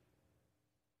areas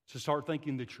to start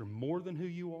thinking that you're more than who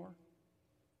you are,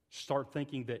 start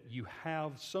thinking that you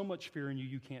have so much fear in you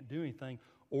you can't do anything,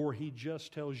 or he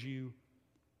just tells you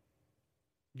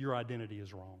your identity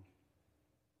is wrong.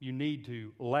 You need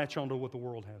to latch onto what the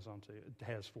world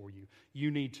has for you.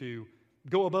 You need to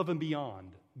go above and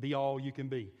beyond, be all you can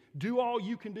be. Do all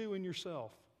you can do in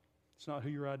yourself. It's not who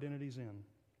your identity's in.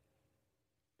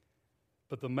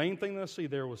 But the main thing that I see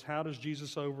there was, how does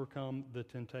Jesus overcome the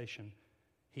temptation?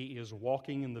 He is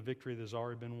walking in the victory that has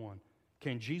already been won.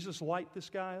 Can Jesus light this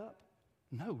guy up?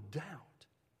 No doubt.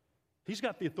 He's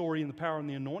got the authority and the power and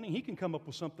the anointing. He can come up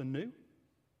with something new.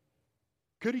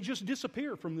 Could he just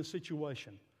disappear from this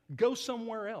situation? Go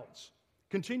somewhere else.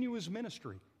 Continue his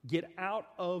ministry. Get out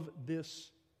of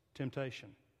this temptation.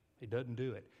 He doesn't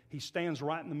do it. He stands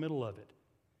right in the middle of it.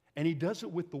 And he does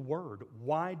it with the Word.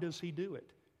 Why does he do it?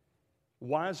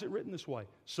 Why is it written this way?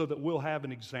 So that we'll have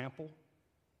an example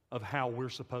of how we're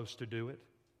supposed to do it.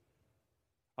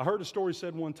 I heard a story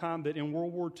said one time that in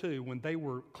World War II, when they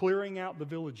were clearing out the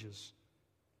villages,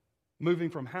 moving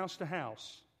from house to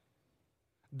house,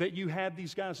 that you had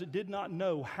these guys that did not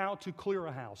know how to clear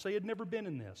a house. They had never been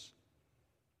in this.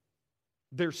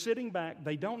 They're sitting back.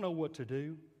 They don't know what to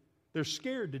do. They're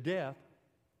scared to death.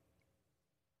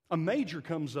 A major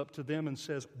comes up to them and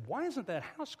says, Why isn't that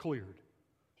house cleared?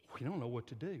 We don't know what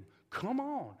to do. Come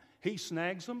on. He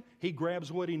snags them. He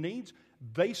grabs what he needs.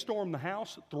 They storm the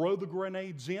house, throw the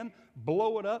grenades in,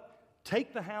 blow it up,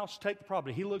 take the house, take the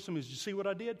property. He looks at them and says, You see what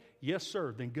I did? Yes,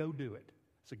 sir. Then go do it.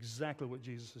 It's exactly what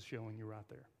Jesus is showing you right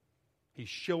there. He's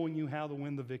showing you how to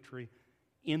win the victory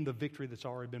in the victory that's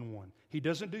already been won. He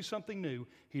doesn't do something new.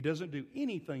 He doesn't do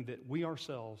anything that we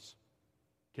ourselves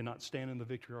cannot stand in the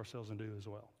victory ourselves and do as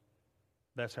well.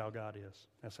 That's how God is.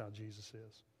 That's how Jesus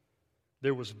is.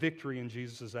 There was victory in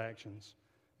Jesus' actions.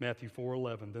 Matthew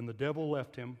 4:11. Then the devil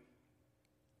left him,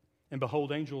 and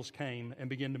behold, angels came and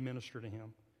began to minister to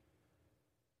him.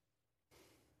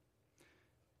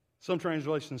 Some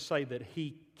translations say that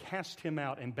he cast him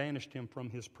out and banished him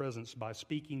from his presence by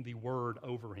speaking the word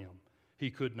over him. He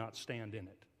could not stand in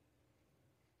it.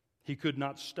 He could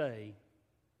not stay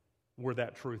where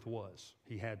that truth was.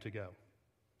 He had to go.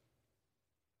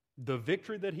 The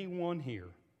victory that he won here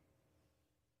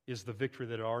is the victory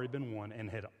that had already been won and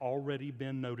had already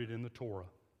been noted in the Torah.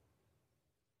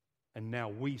 And now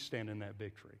we stand in that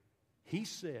victory. He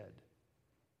said,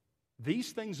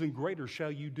 These things and greater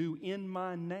shall you do in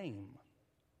my name.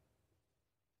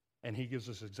 And he gives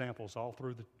us examples all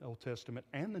through the Old Testament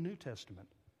and the New Testament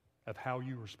of how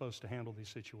you were supposed to handle these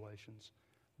situations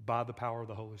by the power of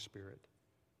the Holy Spirit.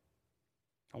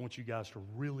 I want you guys to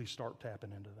really start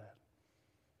tapping into that.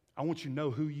 I want you to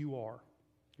know who you are.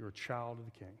 You're a child of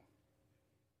the King.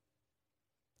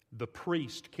 The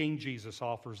priest, King Jesus,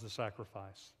 offers the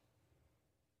sacrifice.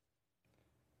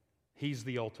 He's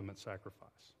the ultimate sacrifice.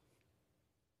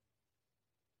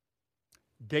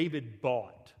 David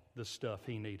bought the stuff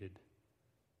he needed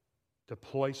to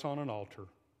place on an altar,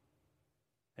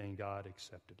 and God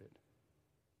accepted it.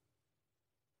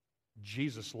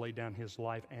 Jesus laid down his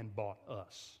life and bought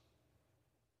us.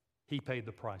 He paid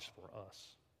the price for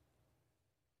us.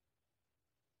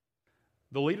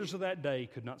 The leaders of that day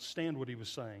could not stand what he was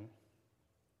saying.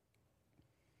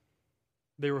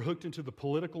 They were hooked into the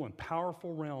political and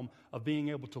powerful realm of being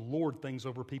able to lord things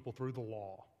over people through the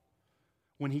law.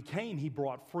 When he came, he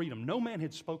brought freedom. No man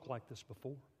had spoke like this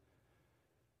before.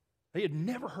 They had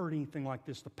never heard anything like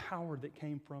this, the power that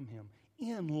came from him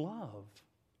in love.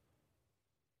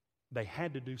 They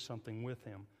had to do something with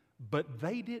him, but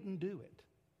they didn't do it.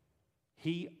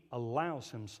 He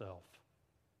allows himself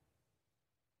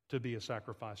to be a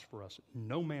sacrifice for us.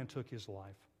 No man took his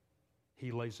life.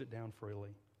 He lays it down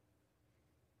freely.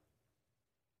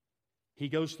 He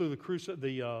goes through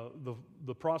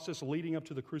the process leading up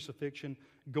to the crucifixion,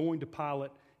 going to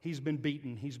Pilate. He's been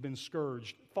beaten. He's been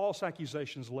scourged. False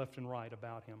accusations left and right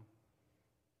about him.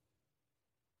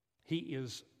 He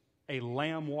is a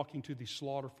lamb walking to the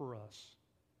slaughter for us,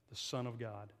 the Son of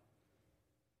God.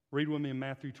 Read with me in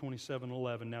Matthew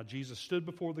 27:11. Now Jesus stood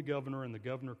before the governor, and the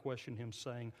governor questioned him,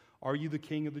 saying, Are you the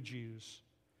king of the Jews?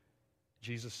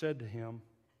 Jesus said to him,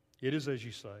 It is as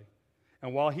you say.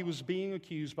 And while he was being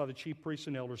accused by the chief priests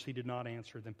and elders, he did not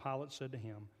answer. Then Pilate said to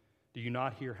him, Do you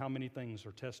not hear how many things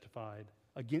are testified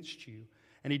against you?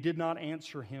 And he did not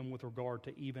answer him with regard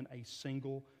to even a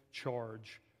single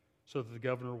charge, so that the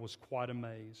governor was quite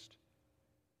amazed.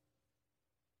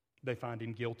 They find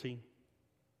him guilty.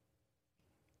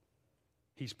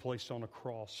 He's placed on a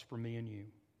cross for me and you.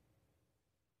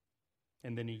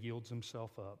 And then he yields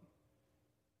himself up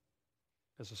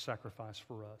as a sacrifice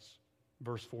for us.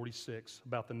 Verse 46,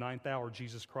 about the 9th hour,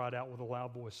 Jesus cried out with a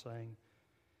loud voice, saying,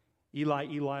 Eli,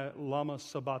 Eli, lama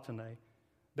sabachthani,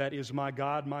 that is, my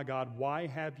God, why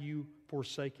have you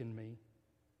forsaken me?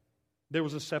 There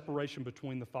was a separation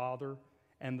between the Father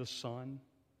and the Son.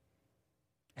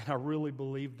 And I really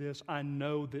believe this. I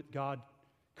know that God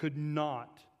could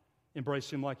not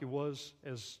embrace him like he was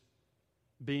as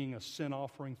being a sin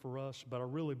offering for us, but I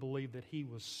really believe that he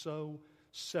was so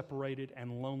separated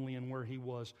and lonely in where he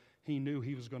was, he knew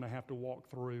he was going to have to walk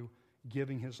through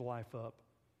giving his life up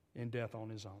in death on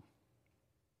his own.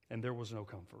 And there was no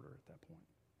comforter at that point.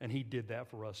 And he did that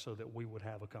for us so that we would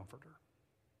have a comforter.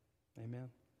 Amen.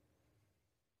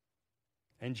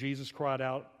 And Jesus cried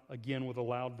out again with a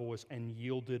loud voice and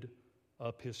yielded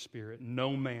up his spirit.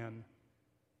 No man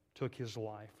took his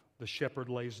life. The shepherd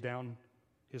lays down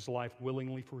his life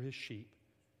willingly for his sheep,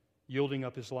 yielding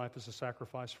up his life as a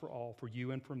sacrifice for all, for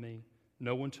you and for me.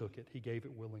 No one took it. He gave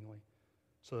it willingly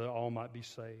so that all might be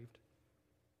saved.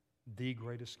 The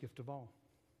greatest gift of all.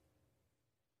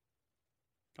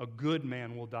 A good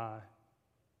man will die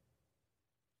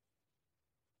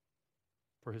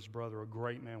for his brother. A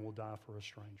great man will die for a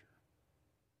stranger.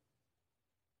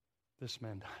 This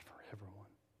man died for everyone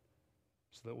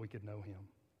so that we could know him.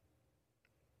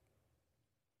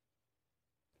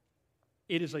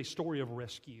 It is a story of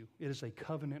rescue. It is a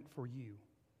covenant for you.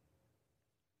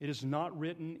 It is not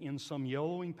written in some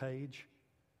yellowing page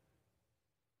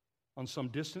on some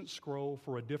distant scroll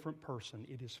for a different person.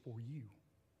 It is for you.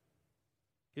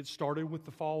 It started with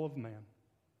the fall of man,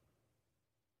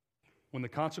 when the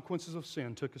consequences of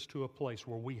sin took us to a place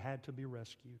where we had to be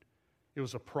rescued. It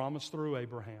was a promise through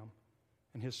Abraham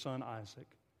and his son Isaac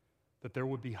that there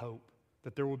would be hope,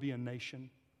 that there would be a nation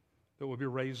that would be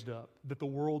raised up, that the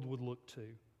world would look to.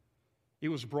 It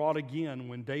was brought again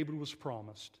when David was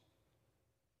promised,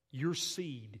 your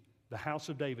seed, the house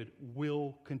of David,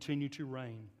 will continue to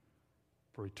reign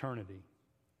for eternity.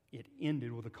 It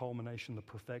ended with a culmination, the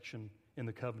perfection in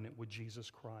the covenant with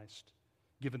Jesus Christ,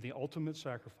 given the ultimate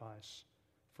sacrifice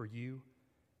for you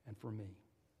and for me.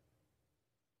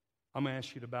 I'm going to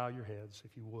ask you to bow your heads,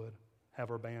 if you would. Have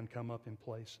our band come up in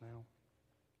place now.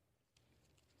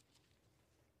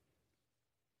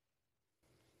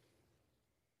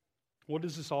 What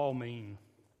does this all mean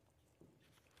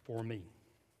for me?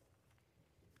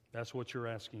 That's what you're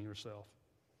asking yourself.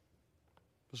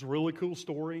 It's a really cool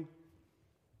story.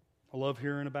 I love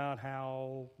hearing about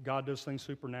how God does things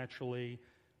supernaturally,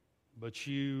 but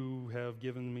you have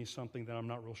given me something that I'm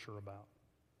not real sure about.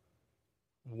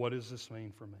 What does this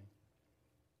mean for me?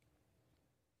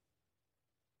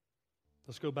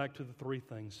 Let's go back to the three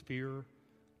things: fear,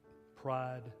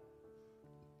 pride,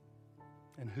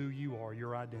 and who you are,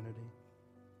 your identity.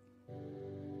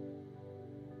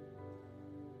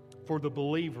 For the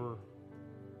believer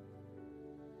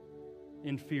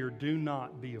in fear, do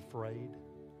not be afraid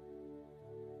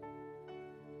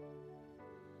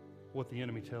what the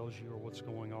enemy tells you or what's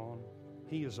going on.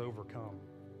 He has overcome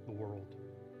the world.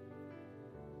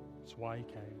 That's why he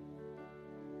came.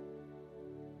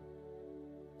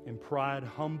 In pride,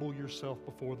 humble yourself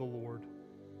before the Lord.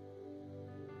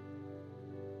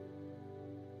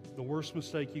 The worst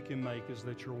mistake you can make is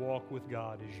that your walk with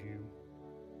God is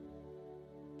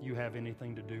you have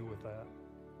anything to do with that.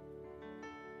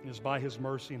 It is by His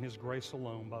mercy and His grace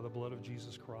alone, by the blood of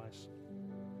Jesus Christ,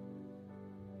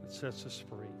 that sets us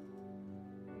free.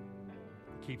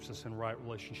 It keeps us in right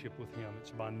relationship with Him.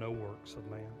 It's by no works of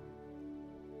man.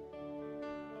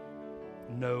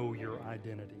 Know your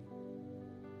identity.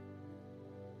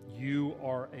 You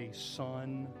are a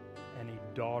son and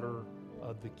a daughter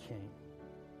of the King.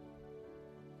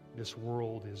 This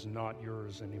world is not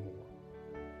yours anymore.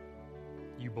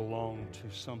 You belong to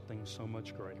something so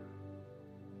much greater.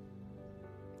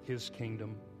 His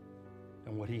kingdom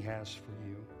and what He has for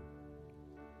you.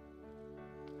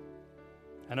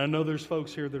 And I know there's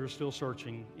folks here that are still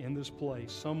searching in this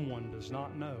place. Someone does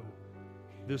not know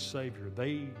this Savior.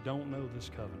 They don't know this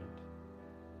covenant.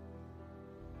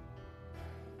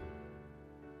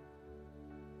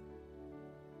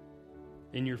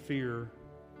 In your fear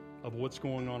of what's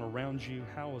going on around you,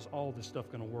 how is all this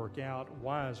stuff going to work out?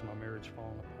 Why is my marriage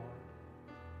falling apart?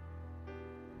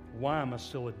 Why am I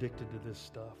still addicted to this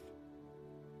stuff?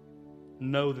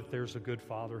 Know that there's a good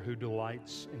Father who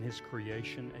delights in His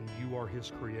creation, and you are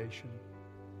His creation.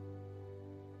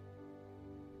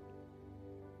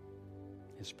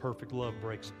 His perfect love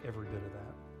breaks every bit of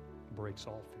that, breaks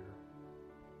all fear.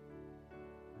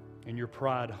 In your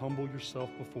pride, humble yourself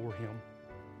before Him,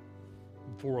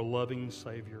 before a loving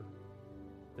Savior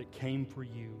that came for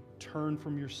you. Turn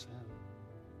from your sin,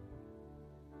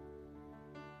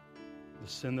 the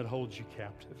sin that holds you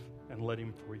captive, and let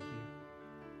Him free you.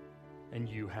 And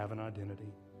you have an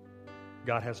identity.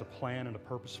 God has a plan and a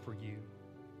purpose for you.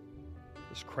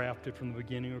 It's crafted from the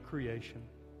beginning of creation.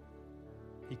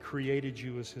 He created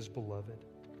you as His beloved.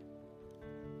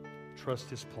 Trust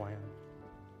His plan.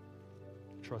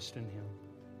 Trust in Him.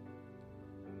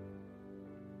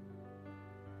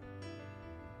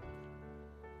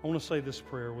 I want to say this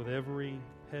prayer with every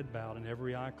head bowed and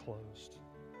every eye closed.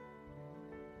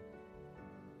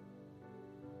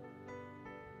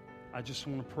 I just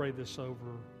want to pray this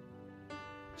over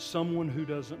someone who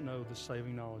doesn't know the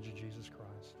saving knowledge of Jesus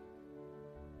Christ.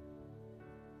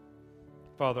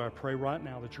 Father, I pray right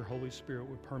now that your Holy Spirit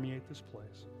would permeate this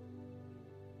place,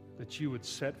 that you would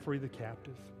set free the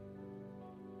captive,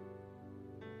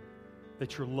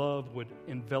 that your love would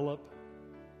envelop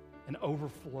and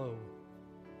overflow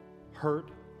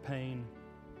hurt, pain,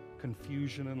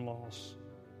 confusion, and loss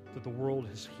that the world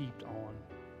has heaped on.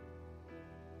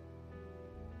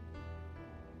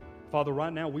 Father,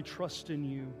 right now we trust in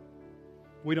you.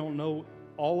 We don't know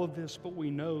all of this, but we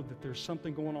know that there's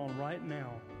something going on right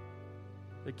now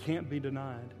that can't be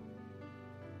denied.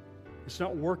 It's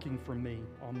not working for me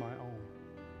on my own.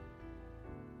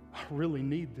 I really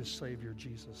need this Savior,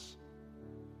 Jesus.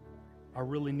 I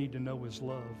really need to know His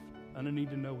love, and I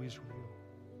need to know He's real.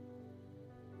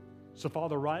 So,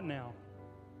 Father, right now,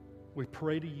 we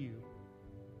pray to you,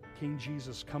 King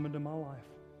Jesus, come into my life.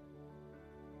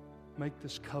 Make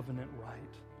this covenant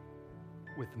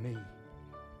right with me.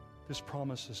 This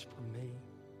promise is for me.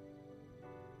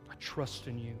 I trust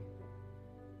in you.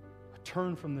 I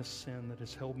turn from this sin that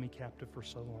has held me captive for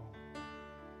so long.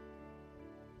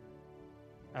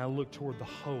 I look toward the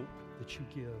hope that you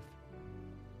give,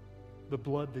 the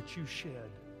blood that you shed,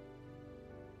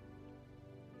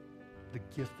 the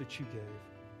gift that you gave.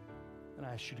 And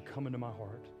I ask you to come into my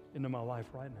heart, into my life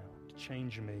right now, to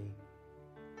change me,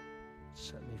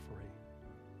 set me free.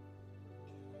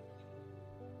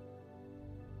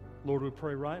 Lord, we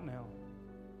pray right now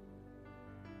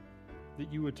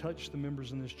that you would touch the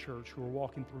members in this church who are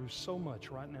walking through so much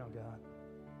right now, God.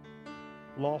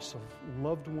 Loss of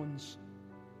loved ones,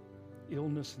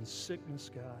 illness and sickness,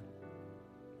 God.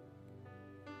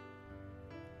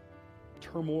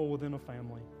 Turmoil within a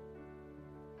family.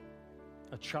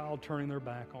 A child turning their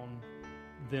back on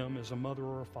them as a mother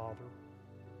or a father.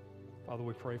 Father,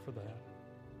 we pray for that.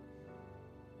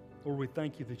 Lord, we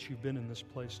thank you that you've been in this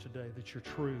place today, that your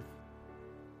truth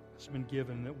has been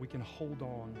given, that we can hold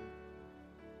on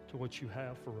to what you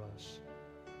have for us.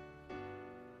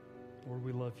 Lord,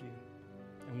 we love you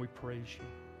and we praise you.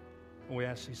 And we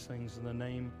ask these things in the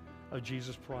name of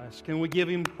Jesus Christ. Can we give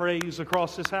him praise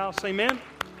across this house? Amen.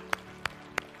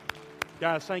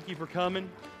 Guys, thank you for coming.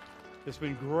 It's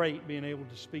been great being able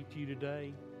to speak to you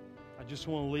today. I just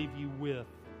want to leave you with,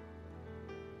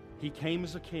 he came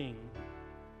as a king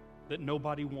that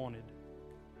nobody wanted,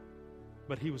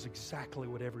 but he was exactly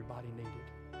what everybody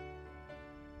needed.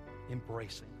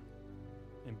 Embrace him.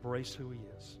 Embrace who he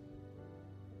is.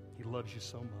 He loves you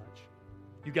so much.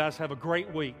 You guys have a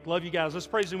great week. Love you guys. Let's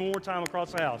praise him one more time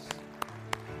across the house.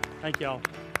 Thank y'all.